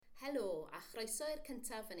chroeso i'r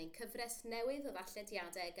cyntaf yn ein cyfres newydd o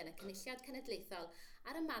ddallediadau gan y Cynulliad Cenedlaethol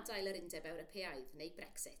ar y madail yr Undeb Ewropeaidd, neu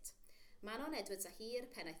Brexit. Manon Edwards a hir,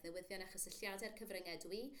 pennaeth newyddion a chysylltiadau'r cyfryngau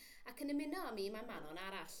dwi, ac yn ymuno â mi mae Manon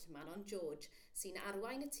arall, Manon George, sy'n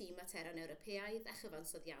arwain y tîm Materon Ewropeaidd a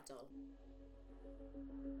chyfansoddiadol.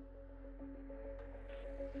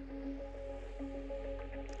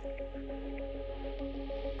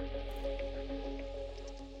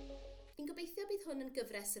 Ni'n gobeithio bydd hwn yn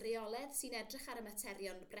gyfres reoledd sy'n edrych ar y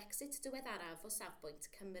materion Brexit diweddaraf o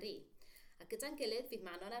safbwynt Cymru. A gyda'n gilydd fydd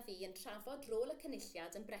Manon a fi yn trafod rôl y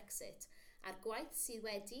cynulliad yn Brexit a'r gwaith sydd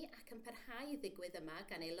wedi ac yn parhau ddigwydd yma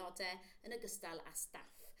gan aelodau yn ogystal â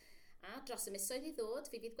staff. A dros y misoedd i ddod,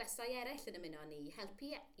 fydd gwestai eraill yn ymuno ni i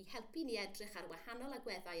helpu ni edrych ar wahanol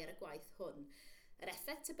agweddau ar y gwaith hwn. Yr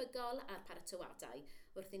effaith tebygol a'r paratoadau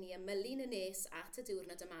wrth i ni ymylu'n y nes at y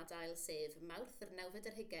diwrnod y madail sef Mawrth yr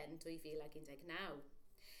 9/10 2019.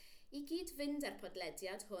 I gyd fynd â'r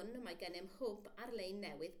podlediad hwn mae gennym hwb ar-lein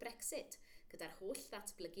newydd Brexit, gyda'r holl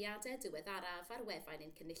ddatblygiadau diweddaraf ar wefan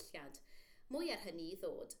ein cynulliad. Mwy ar hynny i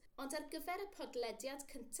ddod, ond ar gyfer y podlediad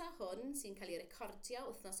cyntaf hwn sy'n cael ei recordio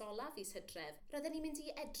wythnos olaf fis Hydref, roedden ni'n mynd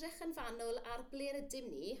i edrych yn fanwl ar ble rydym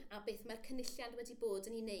ni a beth mae'r cynulliad wedi bod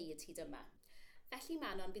yn ei wneud hyd yma. Felly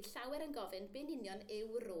Manon, bydd llawer yn gofyn be'n union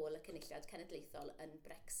yw rôl y Cynulliad Cenedlaethol yn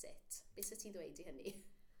Brexit. Beth sydd ti'n dweud i hynny?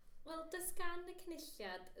 Wel, does gan y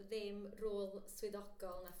cynulliad ddim rôl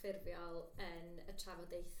swyddogol na ffurfiol yn y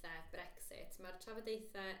trafodaethau Brexit. Mae'r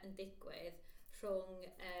trafodaethau yn digwydd rhwng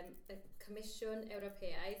y Comisiwn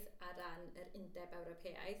Ewropeaidd ar ran yr Undeb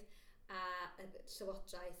Ewropeaidd a y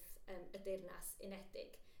Llywodraeth y Deyrnas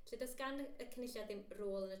Unedig. Lle does gan y cynulliad ddim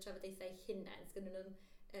rôl yn y trafodaethau hunain, gyda nhw'n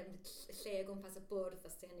lle o gwmpas y bwrdd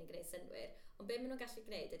os ti hynny'n gwneud synwyr. Ond be maen nhw'n gallu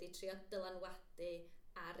gwneud ydy trio dylanwadu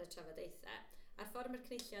ar y trafodaethau. A'r ffordd mae'r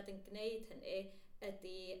cynulliad yn gwneud hynny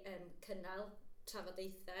ydy cynnal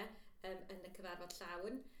trafodaethau yn y cyfarfod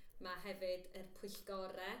llawn. Mae hefyd yr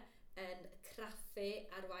pwyllgorau yn craffu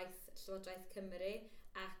ar waith Llywodraeth Cymru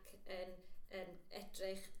ac yn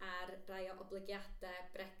edrych ar rai o obligiadau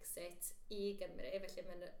Brexit i Gymru. Felly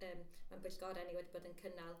mae'n pwyllgorau ni wedi bod yn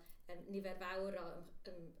cynnal nifer fawr o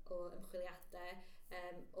ymchwiliadau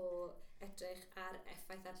o edrych ar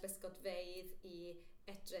effaith ar lysgodfeydd i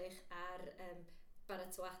edrych ar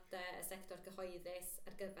baratoadau y sector gyhoeddus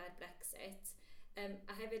ar gyfer Brexit.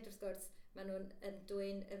 A hefyd wrth gwrs maen nhw'n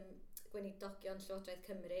dwyn gweinidogion Llywodraeth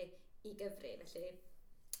Cymru i gyfri. Felly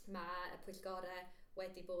mae y pwyllgorau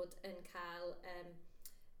wedi bod yn cael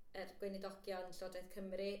yr gweinidogion Llywodraeth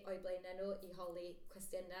Cymru o'i blaenau nhw i holi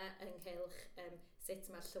cwestiynau ynghylch sut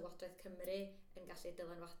mae'r Llywodraeth Cymru yn gallu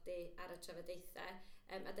dylanwadu ar y trafodaethau.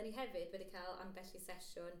 A da ni hefyd wedi cael ambell i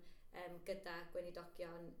sesiwn gyda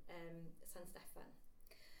gweinidogion San Steffan.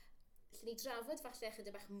 Lle ni drafod falle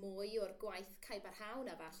chydig bach mwy o'r gwaith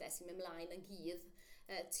caebarhawn a falle sy'n mynd mlaen yn gydd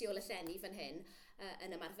tu ôl y llenni fan hyn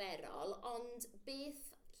yn ymarferol, ond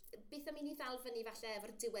beth am i ni ddal fyny falle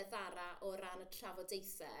efo'r diweddara o ran y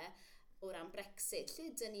trafodaethau o ran Brexit,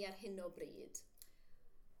 lle ydyn ni ar hyn o bryd?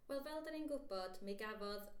 Wel, fel da ni'n gwybod, mi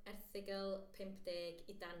gafodd erthygl 50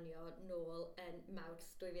 i danio nôl yn Mawrth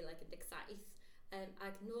 2017.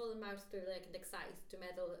 Ac nôl yn Mawrth 2017, dwi'n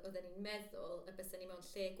meddwl, oedden ni'n meddwl y bysyn ni mewn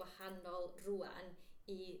lle gwahanol rwan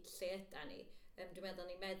i lle yda ni. Dwi'n meddwl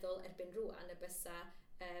ni'n meddwl erbyn rwan y bysa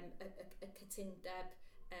y cytundeb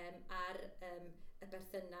ar y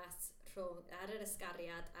berthynas rhwng, ar yr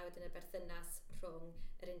ysgariad a wedyn y berthynas rhwng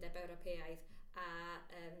yr Undeb Ewropeaidd a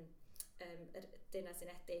yr Deyrnas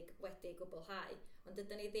Unedig wedi gwblhau. Ond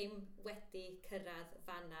dydyn ni ddim wedi cyrraedd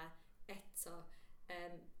fanna eto.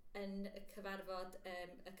 Yn y cyfarfod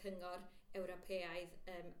y Cyngor Ewropeaidd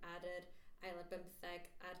ar yr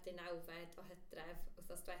 15 a'r 19 o Hydref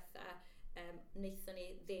wythnos diwetha, wnaethon ni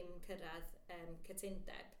ddim cyrraedd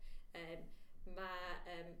cytundeb.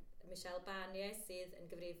 Mae Michel Barnier sydd yn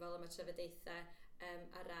gyfrifol am y trafodaethau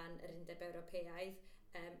ar ran yr Undeb Ewropeaidd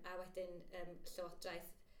a wedyn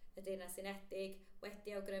Llywodraeth y Deyrnas Unedig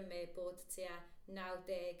wedi awgrymu bod tua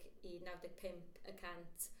 90 i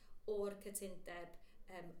 95% o'r cytundeb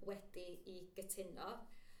wedi i gytuno,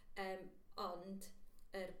 ond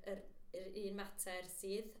yr un mater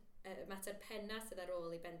sydd, mater penna sydd ar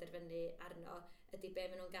ôl i benderfynu arno ydy be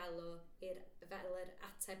maen nhw'n galw fel yr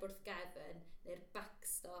ateb wrth gefn neu'r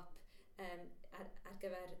backstop ar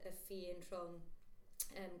gyfer y ffin rhwng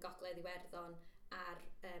Gogledd Iwerddon a'r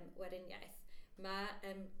Weriniaeth. Mae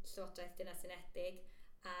Llywodraeth Deyrnas Unedig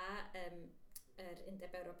a yr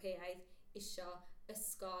Undeb Ewropeaidd isio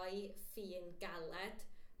ysgoi ffin galed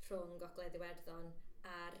rhwng Gogledd Iwerddon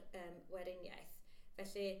a'r Weriniaeth.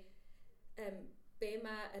 Felly be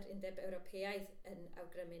mae'r Undeb Ewropeaidd yn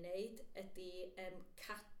awgrymu wneud ydy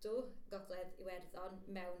cadw Gogledd Iwerddon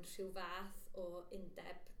mewn rhyw fath o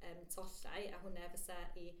undeb tollau, a hwnna fysa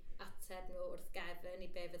i ateb nhw wrth gefn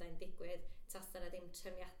i be fyddai'n digwydd tasa na ddim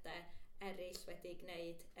trefniadau eraill wedi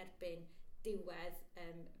gwneud erbyn diwedd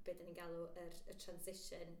be dyn ni'n galw y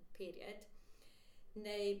transition period.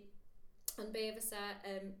 Neu, ond be fysa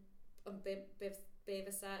y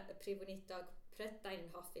Prif Weinidog Prydain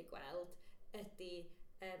yn hoffi gweld ydy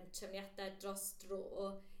trefniadau dros dro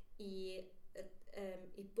i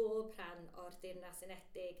bob rhan o'r Deyrnas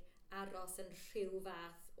Unedig aros yn rhyw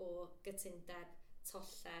fath o gytundeb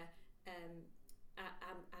tolle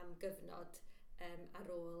am gyfnod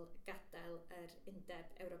ar ôl gadael yr Undeb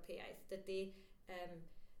Ewropeaidd. Dydy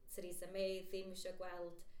Theresa May ddim eisiau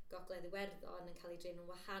gweld Gogledd Iwerddon yn cael ei drin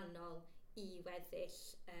yn wahanol i weddill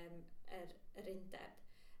yr undeb.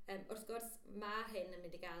 Wrth gwrs, mae hyn yn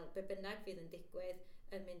mynd i gael, be bynnag fydd yn digwydd,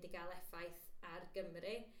 yn mynd i gael effaith ar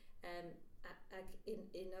Gymru, ac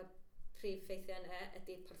un o'r prif ffeithiau yna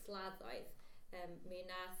ydy porthladdoedd. Mi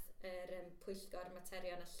nath yr Pwyllgor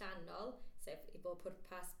Materion Allanol, sef i bob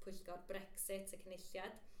pwrpas Pwyllgor Brexit y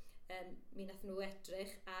Cynulliad, mi nath nhw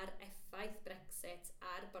edrych ar effaith Brexit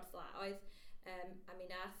ar borthlaoedd, a mi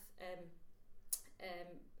nath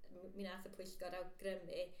y Pwyllgor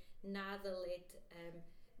awgrymu na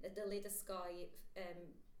dylid ysgoi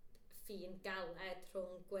ffin galed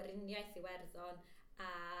rhwng Gweriniaeth Iwerddon a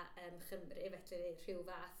Chymru, felly rhyw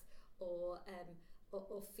fath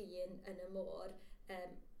o ffin yn y môr,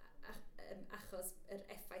 achos yr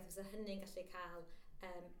effaith fysa hynny'n gallu cael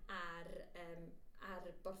ar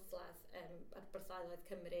borthladdoedd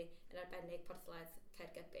Cymru, yn arbennig porthladd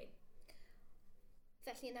Caergybi.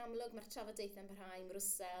 Felly yn amlwg mae'r trafodaethau'n parhau ym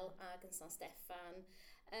Mrwsel ac yn San Steffan.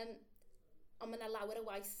 Ond mae yna lawer y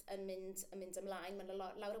waith yn mynd ymlaen, mae yna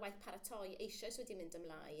lawer y waith paratoi eisoes wedi mynd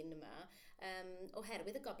ymlaen yma,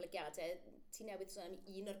 oherwydd y goblygiadau, ti newydd sôn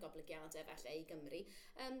am un o'r goblygiadau falle i Gymru.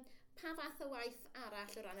 Pa fath o waith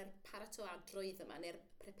arall o ran yr paratoadrwydd yma, neu'r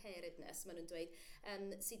preparedness, maen nhw'n dweud,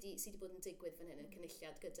 sydd wedi bod yn digwydd fan hyn yn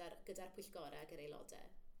cynulliad gyda'r pwyllgorau ag yr aelodau?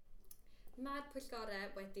 Mae'r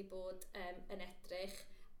pwyllgorau wedi bod yn edrych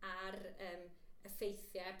ar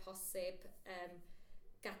effeithiau posib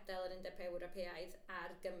gadael yr Undeb Ewropeaidd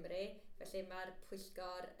ar Gymru. Felly mae'r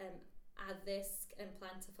pwyllgor addysg yn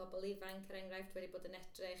plant a phobl ifanc, er enghraifft, wedi bod yn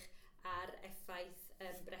edrych ar effaith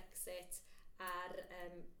Brexit ar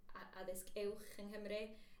addysg uwch yng Nghymru.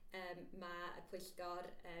 Mae y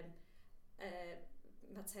pwyllgor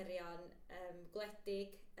materion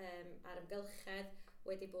gwledig ar ymgylchedd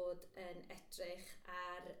wedi bod yn edrych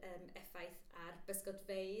ar effaith ar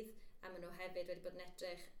bysgodfeydd, a maen nhw hefyd wedi bod yn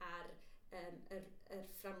edrych ar yr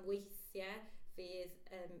fframweithiau fydd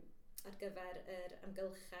ar gyfer yr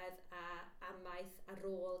amgylchedd a amaeth ar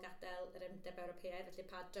ôl gadael yr Undeb Ewropeaidd, felly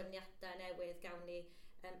pa drefniadau newydd gawn ni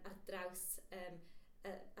ar draws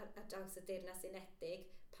y Deyrnas Unedig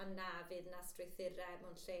pan na fydd na strwythurau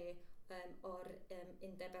mewn lle o'r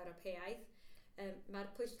Undeb Ewropeaidd.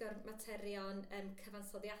 Mae'r Pwyllgor Materion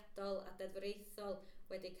Cyfansoddiadol a Deddfwriaethol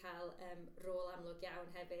wedi cael rôl amlwg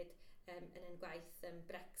iawn hefyd yn ein gwaith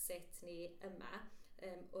Brexit ni yma,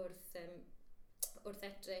 wrth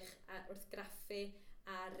edrych, wrth graffu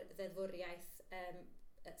ar ddeddfwriaeth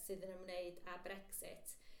sydd yn ymwneud â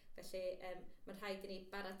Brexit. Felly mae'n rhaid i ni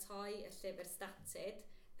baratoi y llyfr statud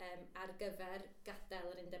ar gyfer gadael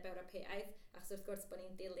yr Undeb Ewropeaidd, achos wrth gwrs bod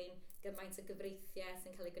ni'n dilyn gymaint o gyfreithiau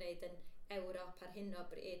sy'n cael ei gwneud yn Ewrop ar hyn o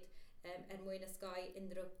bryd, mwyn ysgoi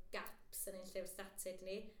unrhyw gaps yn ein llyfr statud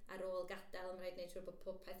ni ar ôl gadael, mae'n rhaid wneud siŵr bod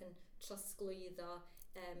pob peth yn trosglwyddo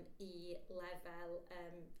i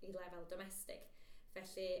lefel domestig.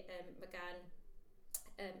 Felly mae gan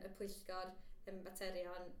y Pwyllgor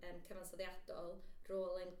Materion Cyfansoddiadol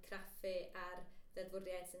rôl yn craffu ar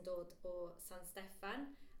ddeddfwriaeth sy'n dod o San Steffan,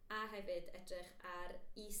 a hefyd edrych ar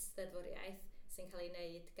is-ddeddfwriaeth sy'n cael ei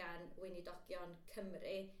wneud gan weinidogion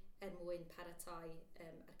Cymru mwyn paratoi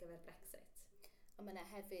ar gyfer Brexit. Ond mae yna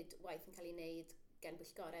hefyd waith yn cael ei wneud gan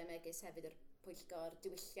bwyllgorau megis hefyd yr pwyllgor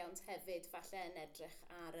diwylliant hefyd falle yn edrych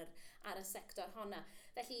ar y sector honna.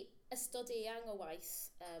 Felly ystod eang o waith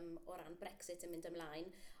o ran Brexit yn mynd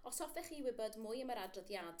ymlaen. Os hoffech chi wybod mwy am yr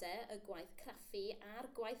adroddiadau, y gwaith craffu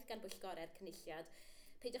a'r gwaith gan bwyllgorau'r cynulliad,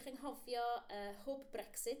 peidiwch yn hofio hwb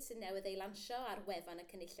Brexit sy'n newydd ei lansio ar wefan y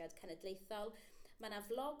cynulliad cenedlaethol. Mae yna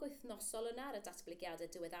vlog wythnosol yna ar y datblygiadau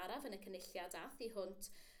diweddaraf yn y cynulliad a thu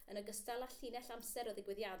hwnt, yn ogystal â llinell amser o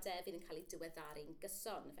ddigwyddiadau fydd yn cael ei diweddaru'n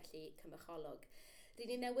gyson, felly cymycholwg.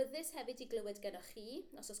 Rydyn ni'n newyddus hefyd i glywed gynnwch chi,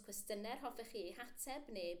 os oes cwestiynau hoffech chi eu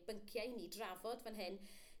hateb neu bynciau ni drafod fan hyn,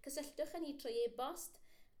 cysylltwch â ni trwy e-bost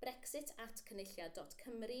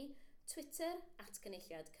brexit@cynulliad.cymru, Twitter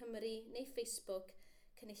 @cynulliad.cymru neu Facebook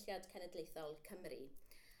Cynulliad Cenedlaethol Cymru.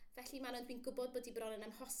 Felly Manon, dwi'n gwybod bod i bron yn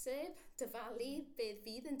amhosib dyfalu beth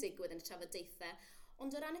fydd yn digwydd yn y trafodaethau,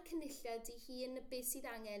 ond o ran y cynulliad i hun, beth sydd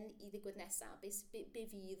angen i ddigwydd nesaf? Be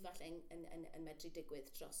fydd falle yn medru digwydd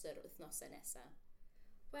dros yr wythnosau nesaf?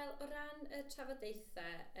 Wel, o ran y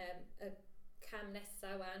trafodaethau, y cam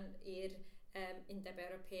nesaf wan i'r Undeb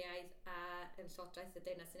Ewropeaidd a Llywodraeth y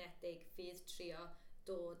Deyrnas Unedig fydd trio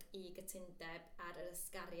dod i gytundeb ar yr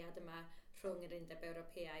ysgariad yma rhwng yr Undeb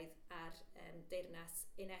Ewropeaidd a'r Deyrnas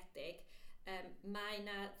Unedig. Mae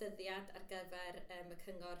yna ddyddiad ar gyfer y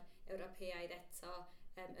Cyngor Ewropeaidd eto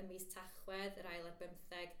ym mis Tachwedd, yr ail ar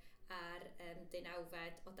 15 a'r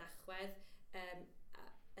 19 o Dachwedd,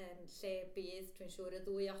 lle bydd, dwi'n siŵr, y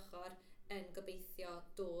ddwy ochr yn gobeithio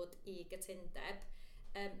dod i gytundeb.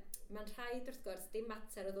 Mae'n rhaid, wrth gwrs, dim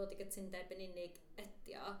mater o ddod i gytundeb yn unig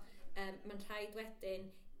ydio. Mae'n rhaid wedyn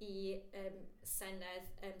i Senedd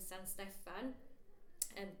San Steffan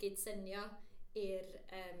gydsynio i'r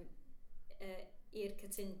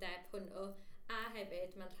cytundeb hwnnw, a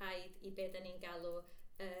hefyd mae'n rhaid i beth ni'n galw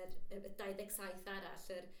y 27 arall,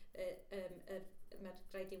 mae'n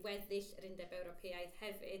rhaid i weddill yr Undeb Ewropeaidd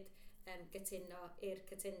hefyd gytuno i'r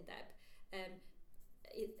cytundeb.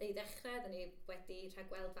 I ddechrau, da ni wedi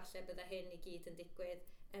rhagweld falle bydde hyn i gyd yn digwydd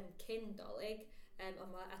cyn Dolig,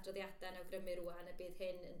 ond mae adroddiadau'n awgrymu rwan y bydd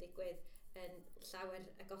hyn yn digwydd yn llawer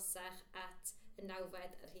agosach at y 9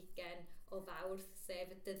 ar 20 o Fawrth, sef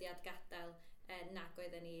y dyddiad gadael nag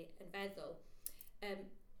oedden ni yn feddwl.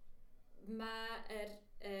 Mae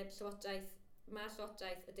Llywodraeth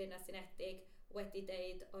y Deyrnas Unedig wedi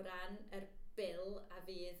deud o ran yr bil a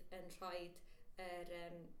fydd yn rhoi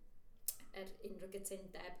unrhyw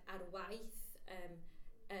gytundeb ar waith yn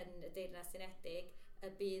y Deyrnas Unedig, y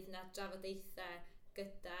bydd na drafodaethau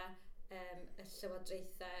gyda y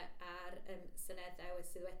Llywodraethau a'r Seneddau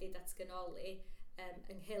sydd wedi datganoli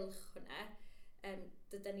ynghylch hwnna.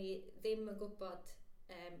 Dydyn ni ddim yn gwybod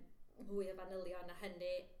mwy o fanylion na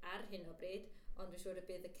hynny ar hyn o bryd, ond dwi'n siŵr y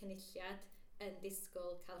bydd y cynulliad yn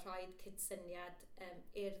disgwyl cael rhoi cydsyniad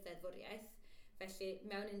i'r ddeddfwriaeth. Felly,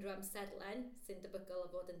 mewn unrhyw amserlen sy'n debygol o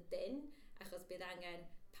fod yn dyn, achos bydd angen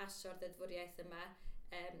pasio'r ddeddfwriaeth yma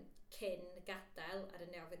cyn gadael ar y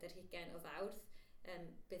 9 ar 20 o Fawrth,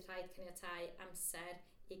 bydd rhaid caniatáu amser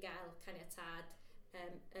i gael caniatad y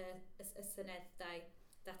Seneddau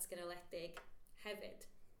datganoledig hefyd.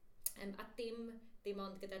 A dim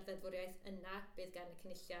ond gyda'r ddeddfwriaeth yna bydd gan y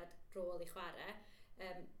cynulliad rôl i chwarae.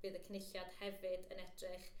 Bydd y cynulliad hefyd yn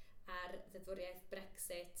edrych ar ddeddfwriaeth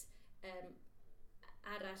Brexit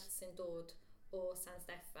arall sy'n dod o San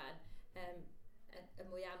Steffan. Y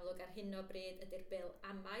mwy amlwg ar hyn o bryd ydy'r bil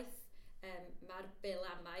amaeth. Mae'r bil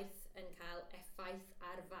amaeth yn cael effaith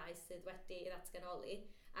ar faes sydd wedi ei ddatganoli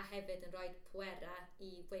a hefyd yn rhoi pwera i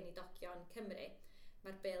weinidogion Cymru.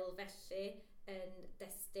 Mae'r bil felly yn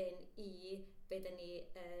destun i beth ni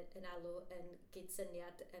yn alw yn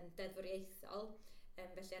gydsyniad deddfwriaethol.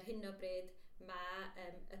 Felly ar hyn o bryd mae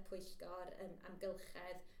y Pwyllgor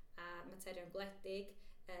Amgylchedd a Materion Gwledig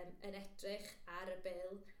yn edrych ar y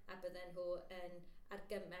bil a bydden nhw yn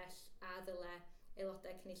argymell a ddyle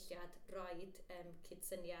aelodau cynulliad roed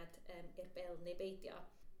cydsyniad i'r bil neu beidio.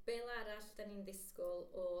 Bil arall da ni'n disgwyl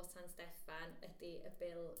o San Steffan ydy y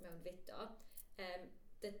bil mewnfudo.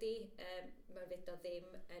 Dydy mewnfudo ddim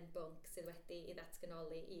yn bwnc sydd wedi ei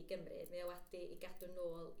ddatganoli i Gymru. Mae o wedi ei gadw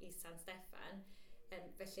nôl i San Steffan.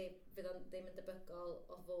 Felly fydd o'n ddim yn debygol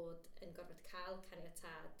o fod yn gorfod cael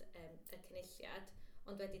caniatad y cynulliad,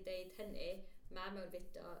 ond wedi deud hynny, mae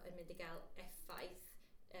mewnfudo yn mynd i gael effaith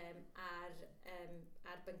ar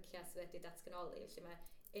bynciau sydd wedi datganoli. Felly mae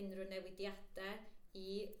unrhyw newidiadau i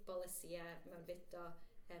bolisiau mewnfudo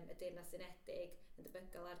y Deyrnas Unedig yn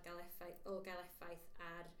debygol o gael effaith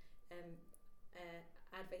ar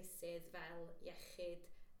feisydd fel iechyd,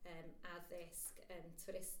 addysg,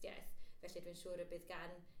 twristiaeth. Felly dwi'n siŵr y bydd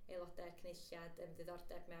gan aelodau'r cynulliad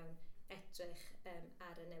ddiddordeb mewn edrych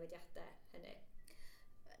ar y newidiadau hynny.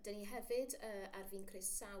 Dyn ni hefyd ar fi'n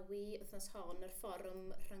croesawu wythnos hon yr fforwm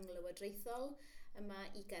rhynglywodraethol yma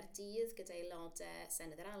i Gaerdydd gyda aelodau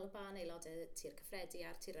Senedd yr Alban, aelodau Tir Cyffredi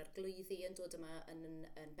a'r Tir Arglwyddi yn dod yma yn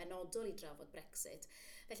benodol i drafod Brexit.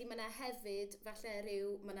 Felly mae yna hefyd, falle mae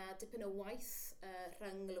yna dipyn o waith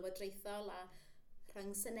rhynglywodraethol a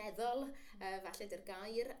rhyngseneddol, falle dy'r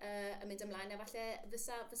gair, yn mynd ymlaen, a falle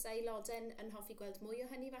fysa aelodau yn hoffi gweld mwy o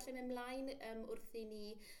hynny, falle mynd ymlaen wrth i ni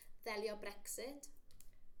ddelio Brexit.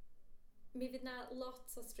 Mi fydd na lot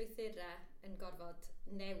o strwythurau yn gorfod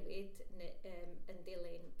newid yn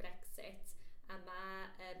dilyn Brexit, a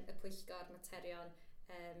mae y Pwyllgor Materion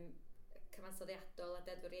cyfansoddiadol a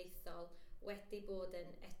deddfwriaethol wedi bod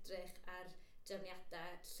yn edrych ar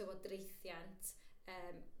drefniadau llywodraethiant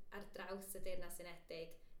ar draws y Deyrnas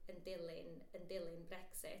Unedig yn dilyn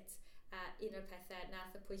Brexit. A un o'r pethau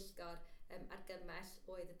nath y pwyllgor argymell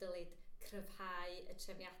oedd y dylid cryfhau y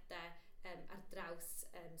trefniadau ar draws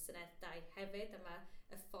synedau hefyd. A mae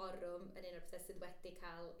y fforwm yn un o'r pethau sydd wedi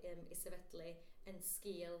cael ei sefydlu yn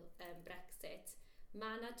sgil Brexit.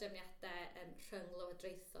 Mae yna drefniadau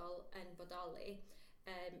rhynglywodraethol yn bodoli,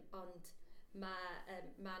 ond mae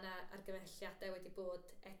yna argymhelliadau wedi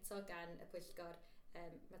bod eto gan y pwyllgor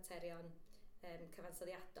materion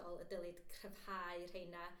cyfansoddiadol y dylid cryfhau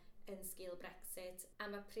rheina yn sgil Brexit. A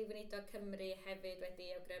mae Prif Weinidog Cymru hefyd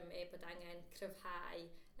wedi awgrymu bod angen cryfhau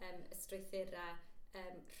y strwythurau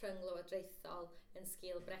rhynglywodraethol yn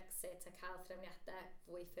sgil Brexit a cael trefniadau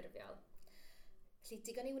fwy ffurfiol. Felly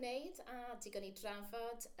digon i wneud a digon i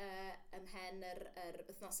drafod ymhen yr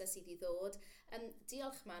wythnosau sydd i ddod.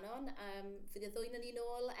 Diolch Manon, fydd y ddwyn yn un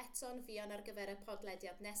ôl eto'n fuan ar gyfer y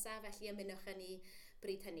podlediad nesaf, felly ymunwch yn ni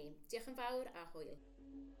bryd hynny. Diolch yn fawr a hwyl.